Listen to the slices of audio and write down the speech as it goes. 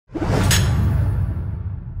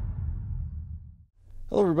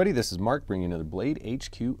Hello everybody, this is Mark bringing another Blade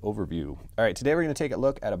HQ overview. All right, today we're going to take a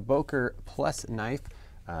look at a Boker Plus knife.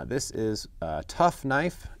 This is a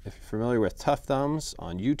TuffKnife. If you're familiar with Tough Thumbs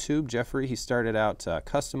on YouTube, Jeffrey, he started out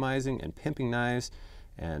customizing and pimping knives,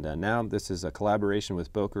 and now this is a collaboration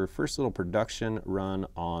with Boker. First little production run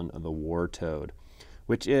on the War Toad,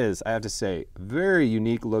 which is, I have to say, very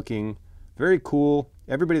unique looking, very cool.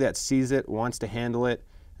 Everybody that sees it wants to handle it,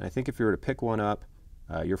 and I think if you were to pick one up,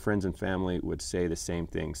 your friends and family would say the same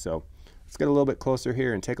thing. So let's get a little bit closer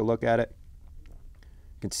here and take a look at it.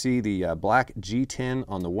 You can see the black G10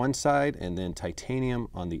 on the one side and then titanium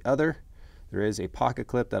on the other. There is a pocket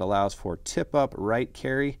clip that allows for tip-up right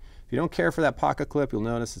carry. If you don't care for that pocket clip, you'll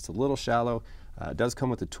notice it's a little shallow. It does come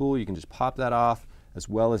with a tool. You can just pop that off, as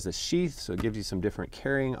well as the sheath, so it gives you some different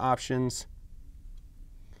carrying options.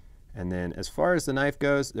 And then as far as the knife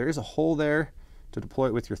goes, there is a hole there to deploy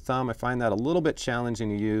it with your thumb. I find that a little bit challenging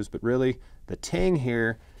to use, but really the tang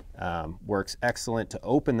here works excellent to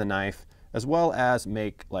open the knife, as well as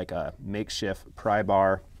make like a makeshift pry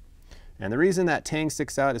bar. And the reason that tang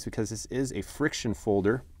sticks out is because this is a friction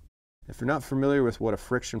folder. If you're not familiar with what a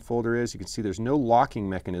friction folder is, you can see there's no locking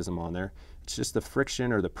mechanism on there. It's just the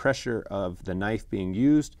friction or the pressure of the knife being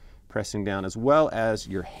used, pressing down, as well as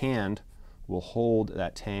your hand will hold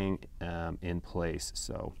that tang in place.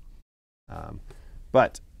 So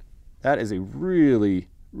but that is a really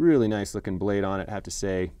nice looking blade on it, I have to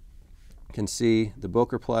say. You can see the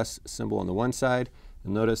Boker Plus symbol on the one side.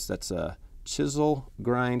 You'll notice that's a chisel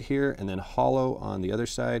grind here and then hollow on the other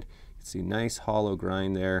side. You can see nice hollow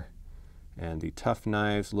grind there, and the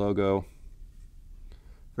TuffKnives logo.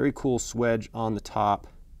 Very cool swedge on the top.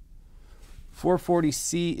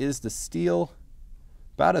 440C is the steel.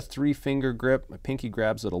 About a 3-finger grip. My pinky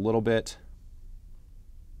grabs it a little bit.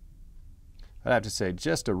 I'd have to say,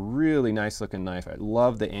 just a really nice looking knife. I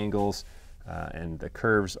love the angles and the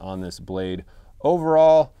curves on this blade.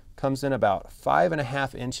 Overall, comes in about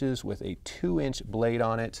 5.5 inches with a 2-inch blade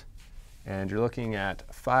on it, and you're looking at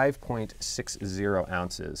 5.60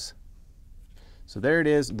 ounces. So there it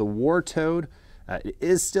is, the War Toad. It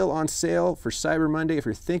is still on sale for Cyber Monday. If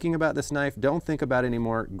you're thinking about this knife, don't think about it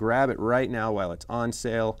anymore. Grab it right now while it's on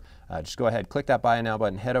sale. Just go ahead, click that Buy Now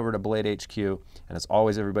button, head over to Blade HQ. And as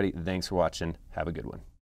always, everybody, thanks for watching. Have a good one.